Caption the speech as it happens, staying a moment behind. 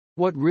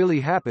What Really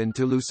Happened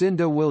to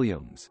Lucinda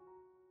Williams?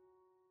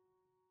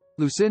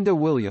 Lucinda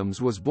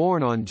Williams was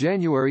born on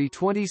January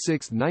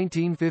 26,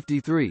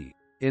 1953,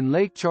 in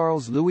Lake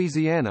Charles,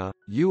 Louisiana,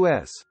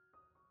 U.S.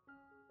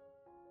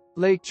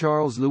 Lake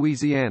Charles,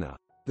 Louisiana.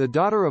 The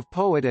daughter of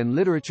poet and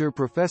literature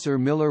professor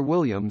Miller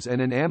Williams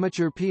and an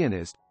amateur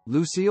pianist,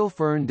 Lucille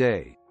Fern.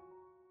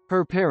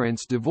 Her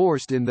parents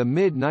divorced in the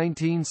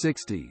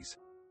mid-1960s.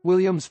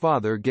 Williams'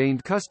 father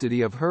gained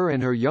custody of her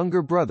and her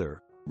younger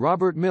brother,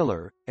 Robert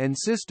Miller, and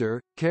sister,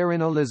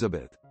 Karyn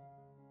Elizabeth.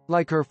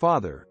 Like her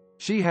father,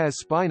 she has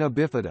spina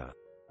bifida.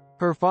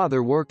 Her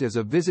father worked as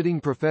a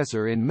visiting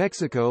professor in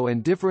Mexico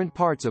and different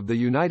parts of the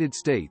United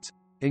States,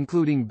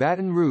 including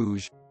Baton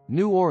Rouge,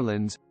 New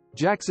Orleans,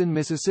 Jackson,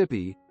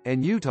 Mississippi,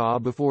 and Utah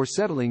before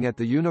settling at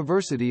the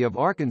University of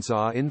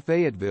Arkansas in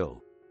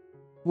Fayetteville.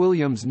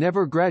 Williams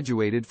never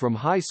graduated from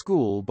high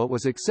school but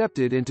was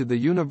accepted into the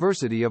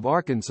University of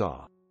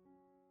Arkansas.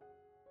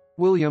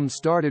 Williams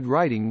started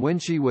writing when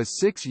she was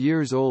 6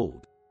 years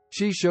old.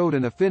 She showed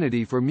an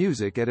affinity for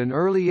music at an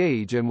early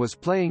age and was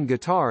playing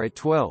guitar at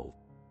 12.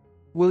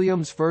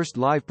 Williams' first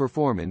live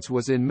performance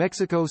was in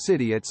Mexico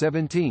City at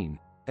 17,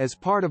 as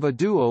part of a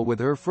duo with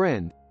her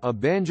friend, a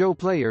banjo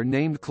player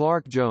named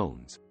Clark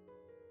Jones.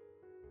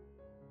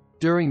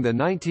 During the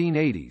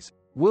 1980s,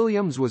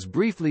 Williams was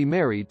briefly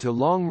married to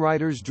Long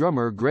Riders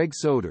drummer Greg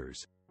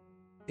Soders.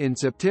 In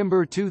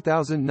September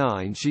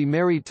 2009 she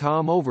married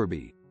Tom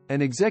Overby,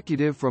 an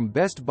executive from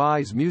Best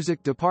Buy's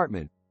music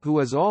department, who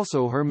is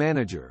also her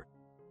manager.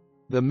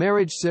 The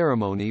marriage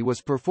ceremony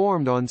was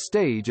performed on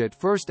stage at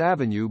First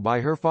Avenue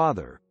by her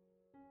father.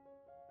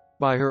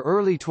 By her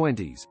early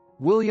 20s,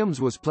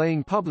 Williams was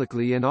playing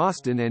publicly in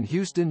Austin and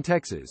Houston,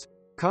 Texas,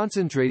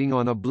 concentrating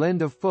on a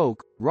blend of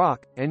folk,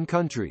 rock, and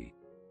country.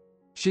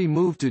 She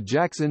moved to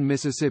Jackson,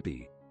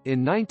 Mississippi,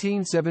 in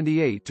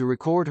 1978 to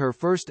record her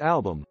first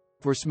album,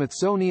 for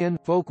Smithsonian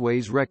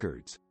Folkways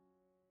Records.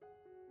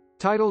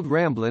 Titled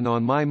Ramblin'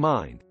 on My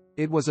Mind,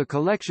 it was a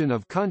collection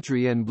of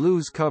country and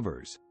blues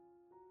covers.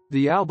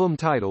 The album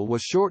title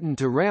was shortened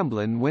to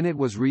Ramblin' when it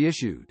was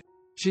reissued.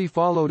 She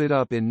followed it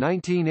up in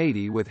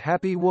 1980 with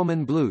Happy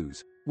Woman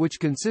Blues, which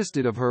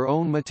consisted of her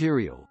own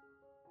material.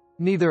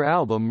 Neither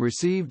album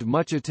received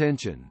much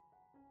attention.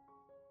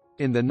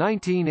 In the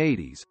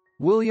 1980s,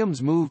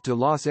 Williams moved to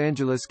Los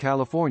Angeles,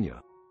 California,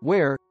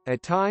 where,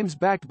 at times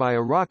backed by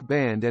a rock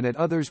band and at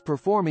others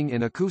performing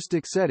in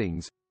acoustic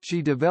settings,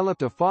 she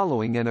developed a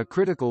following and a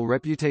critical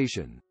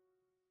reputation.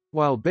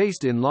 While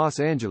based in Los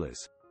Angeles,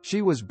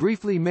 she was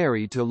briefly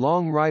married to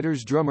Long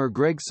Riders drummer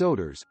Greg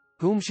Soders,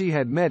 whom she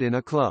had met in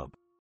a club.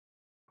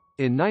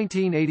 In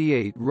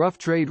 1988 Rough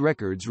Trade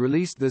Records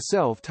released the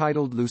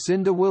self-titled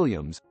Lucinda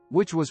Williams,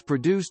 which was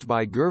produced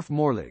by Gurf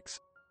Morlix.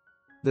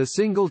 The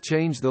single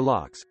Change the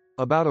Locks,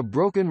 about a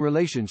broken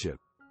relationship,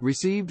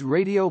 received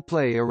radio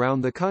play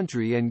around the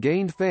country and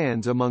gained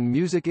fans among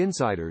music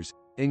insiders,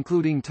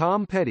 including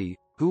Tom Petty,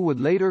 who would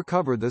later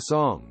cover the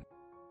song.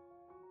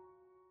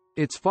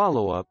 Its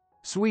follow-up,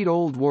 Sweet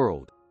Old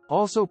World,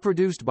 also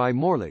produced by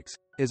Morlix,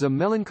 is a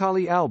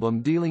melancholy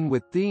album dealing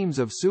with themes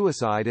of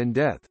suicide and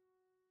death.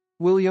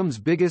 Williams'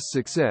 biggest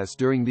success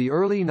during the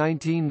early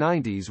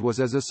 1990s was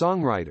as a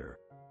songwriter.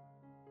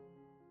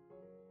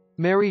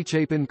 Mary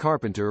Chapin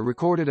Carpenter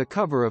recorded a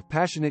cover of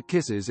Passionate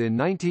Kisses in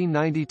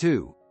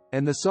 1992,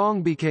 and the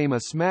song became a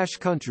smash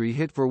country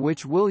hit for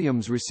which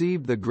Williams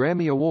received the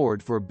Grammy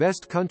Award for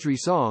Best Country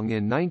Song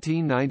in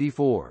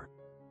 1994.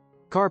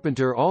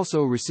 Carpenter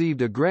also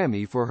received a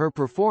Grammy for her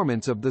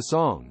performance of the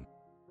song.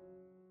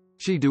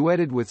 She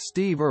duetted with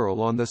Steve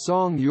Earle on the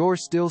song You're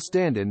Still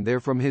Standin' There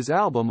from his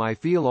album I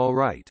Feel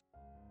Alright.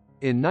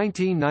 In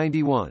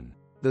 1991,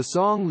 the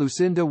song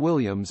Lucinda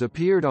Williams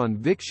appeared on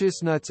Vic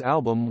Chesnutt's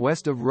album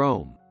West of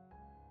Rome.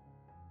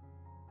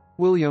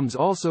 Williams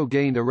also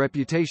gained a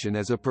reputation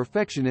as a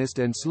perfectionist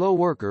and slow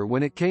worker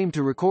when it came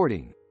to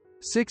recording.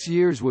 6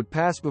 years would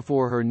pass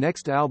before her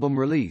next album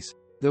release,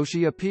 though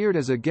she appeared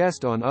as a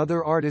guest on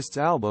other artists'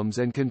 albums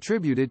and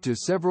contributed to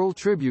several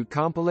tribute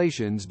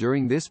compilations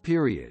during this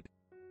period.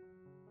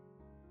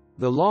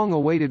 The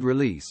long-awaited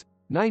release,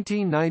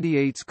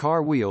 1998's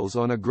Car Wheels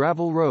on a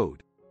Gravel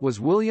Road, was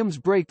Williams'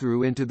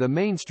 breakthrough into the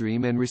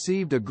mainstream and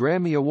received a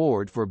Grammy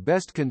Award for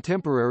Best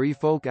Contemporary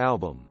Folk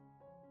Album.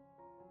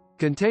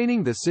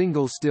 Containing the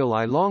single Still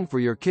I Long for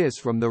Your Kiss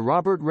from the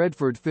Robert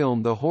Redford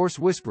film The Horse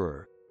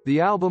Whisperer,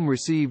 the album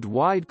received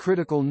wide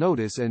critical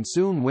notice and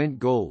soon went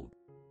gold.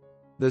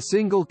 The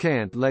single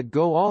Can't Let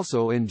Go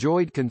also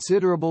enjoyed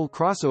considerable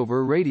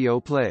crossover radio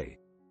play.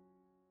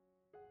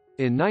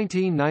 In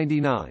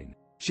 1999,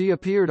 she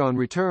appeared on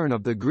Return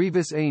of the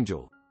Grievous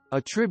Angel,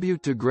 a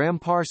tribute to Graham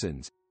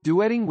Parsons,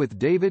 duetting with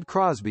David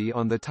Crosby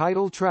on the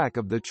title track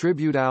of the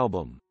tribute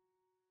album.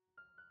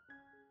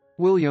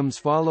 Williams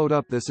followed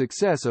up the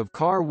success of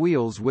Car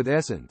Wheels with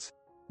Essence.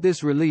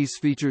 This release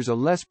features a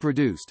less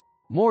produced,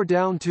 more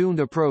down-tuned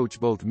approach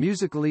both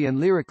musically and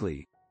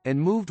lyrically,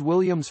 and moved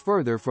Williams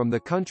further from the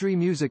country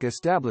music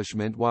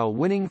establishment while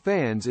winning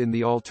fans in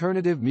the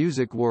alternative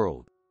music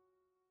world.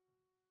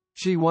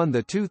 She won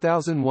the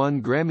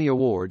 2001 Grammy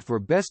Award for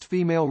Best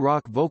Female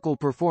Rock Vocal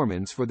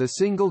Performance for the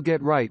single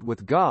Get Right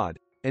with God,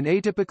 an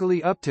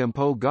atypically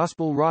uptempo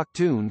gospel rock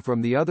tune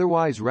from the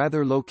otherwise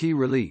rather low-key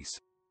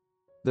release.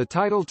 The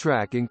title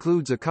track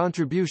includes a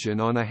contribution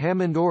on a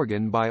Hammond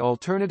organ by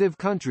alternative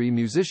country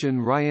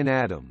musician Ryan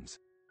Adams.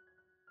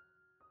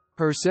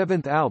 Her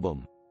seventh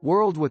album,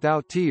 World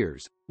Without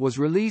Tears, was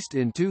released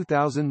in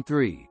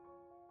 2003.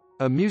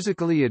 A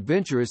musically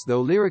adventurous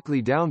though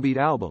lyrically downbeat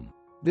album,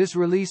 this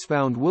release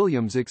found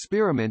Williams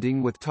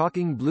experimenting with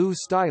talking blues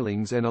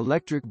stylings and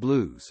electric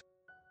blues.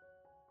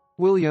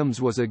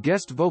 Williams was a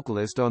guest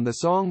vocalist on the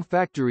song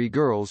Factory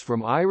Girls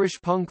from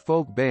Irish punk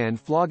folk band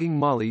Flogging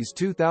Molly's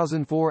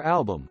 2004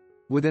 album,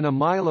 Within a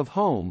Mile of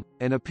Home,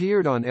 and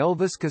appeared on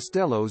Elvis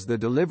Costello's The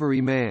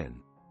Delivery Man.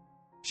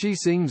 She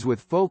sings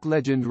with folk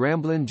legend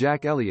Ramblin'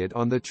 Jack Elliott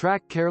on the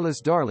track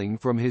Careless Darling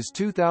from his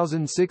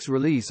 2006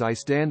 release I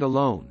Stand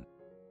Alone.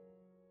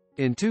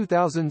 In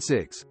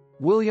 2006,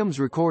 Williams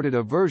recorded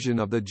a version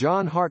of the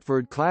John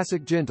Hartford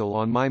classic Gentle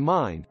on My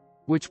Mind,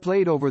 which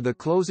played over the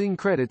closing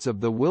credits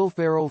of the Will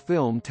Ferrell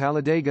film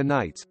Talladega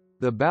Nights,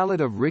 The Ballad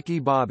of Ricky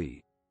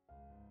Bobby.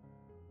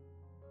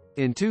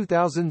 In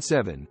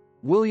 2007,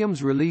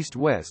 Williams released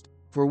West,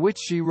 for which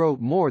she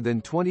wrote more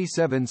than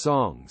 27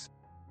 songs.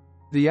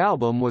 The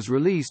album was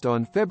released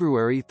on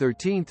February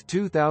 13,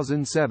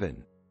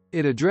 2007.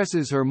 It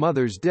addresses her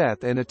mother's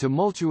death and a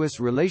tumultuous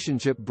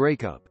relationship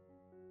breakup.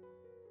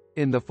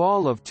 In the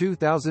fall of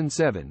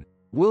 2007,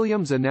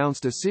 Williams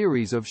announced a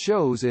series of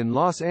shows in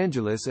Los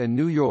Angeles and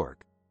New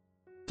York.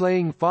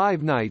 Playing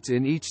 5 nights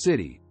in each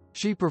city,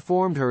 she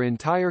performed her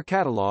entire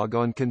catalog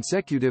on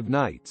consecutive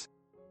nights.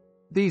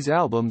 These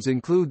albums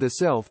include the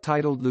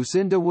self-titled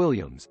Lucinda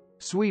Williams,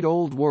 Sweet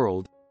Old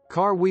World,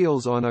 Car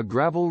Wheels on a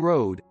Gravel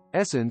Road,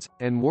 Essence,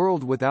 and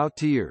World Without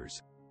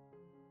Tears.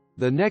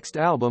 The next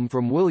album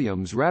from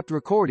Williams wrapped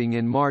recording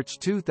in March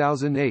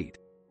 2008.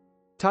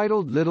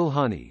 Titled Little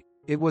Honey,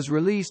 it was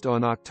released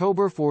on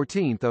October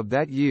 14 of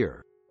that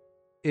year.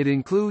 It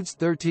includes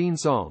 13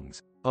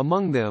 songs,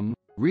 among them,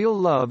 Real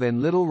Love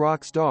and Little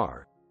Rock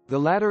Star, the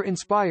latter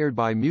inspired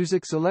by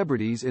music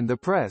celebrities in the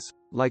press,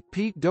 like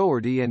Pete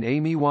Doherty and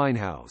Amy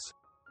Winehouse.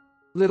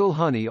 Little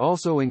Honey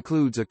also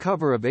includes a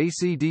cover of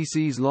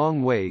AC/DC's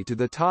Long Way to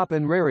the Top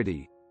and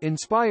Rarity,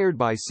 inspired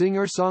by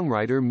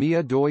singer-songwriter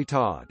Mia Doi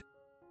Todd.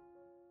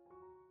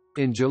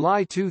 In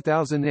July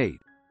 2008,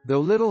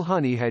 though Little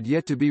Honey had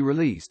yet to be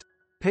released,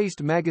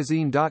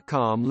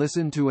 PasteMagazine.com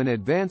listened to an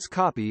advance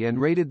copy and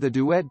rated the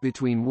duet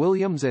between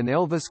Williams and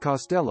Elvis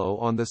Costello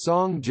on the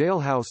song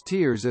Jailhouse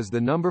Tears as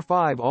the number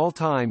 5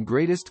 all-time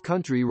greatest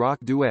country rock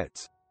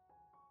duets.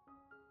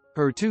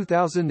 Her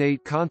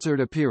 2008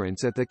 concert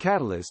appearance at the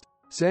Catalyst,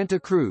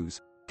 Santa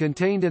Cruz,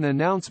 contained an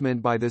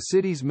announcement by the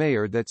city's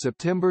mayor that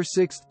September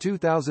 6,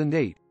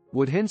 2008,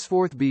 would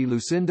henceforth be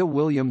Lucinda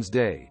Williams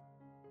Day.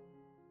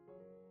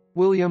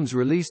 Williams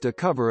released a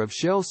cover of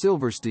Shel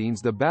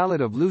Silverstein's The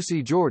Ballad of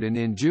Lucy Jordan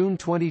in June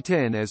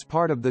 2010 as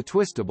part of the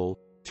Twistable,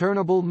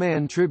 Turnable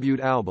Man tribute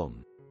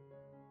album.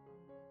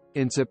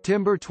 In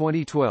September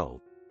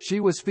 2012, she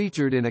was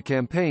featured in a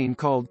campaign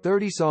called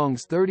 30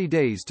 Songs 30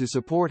 Days to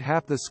support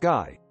Half the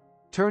Sky,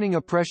 Turning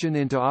Oppression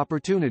into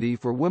Opportunity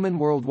for Women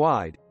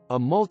Worldwide, a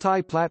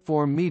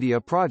multi-platform media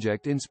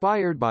project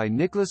inspired by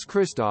Nicholas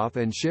Kristof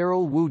and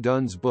Cheryl Wu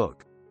Dunn's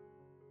book.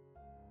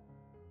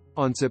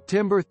 On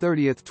September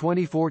 30,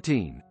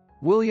 2014,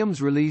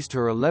 Williams released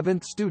her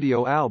 11th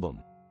studio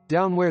album,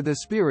 Down Where the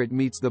Spirit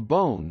Meets the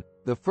Bone,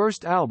 the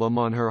first album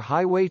on her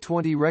Highway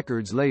 20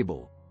 Records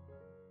label.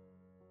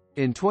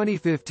 In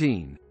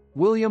 2015,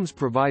 Williams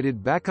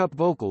provided backup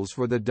vocals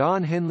for the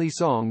Don Henley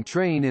song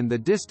Train in the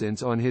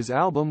Distance on his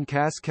album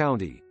Cass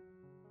County.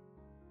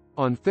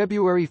 On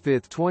February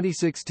 5,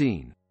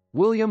 2016,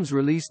 Williams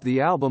released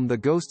the album The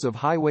Ghosts of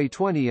Highway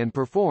 20 and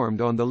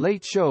performed on The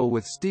Late Show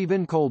with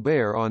Stephen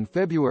Colbert on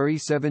February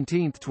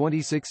 17,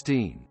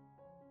 2016.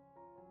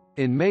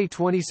 In May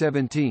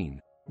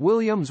 2017,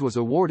 Williams was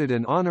awarded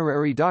an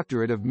honorary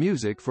doctorate of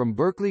music from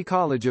Berklee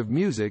College of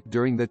Music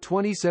during the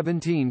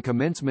 2017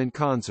 commencement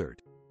concert.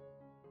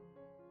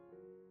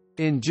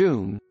 In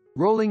June,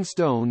 Rolling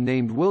Stone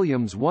named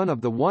Williams one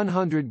of the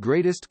 100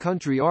 greatest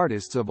country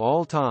artists of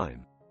all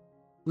time.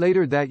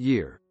 Later that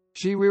year,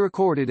 she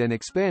re-recorded and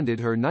expanded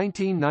her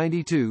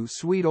 1992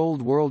 Sweet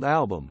Old World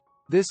album,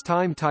 this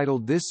time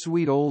titled This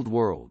Sweet Old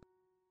World.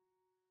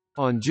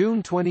 On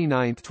June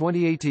 29,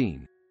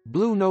 2018,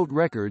 Blue Note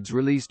Records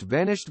released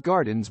Vanished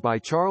Gardens by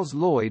Charles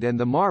Lloyd and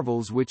the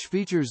Marvels, which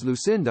features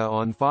Lucinda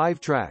on 5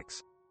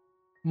 tracks.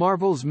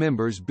 Marvels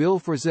members Bill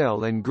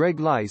Frisell and Greg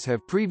Leiss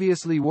have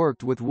previously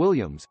worked with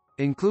Williams,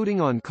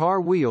 including on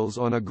Car Wheels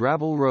on a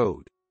Gravel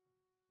Road.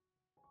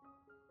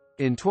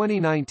 In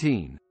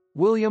 2019,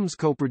 Williams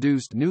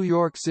co-produced New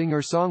York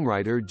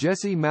singer-songwriter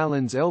Jesse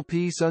Mallin's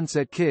LP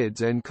Sunset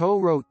Kids and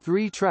co-wrote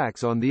 3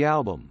 tracks on the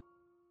album.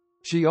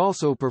 She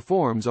also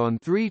performs on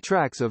 3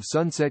 tracks of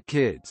Sunset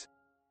Kids.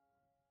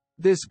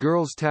 This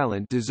girl's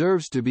talent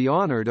deserves to be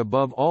honored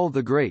above all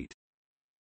the great.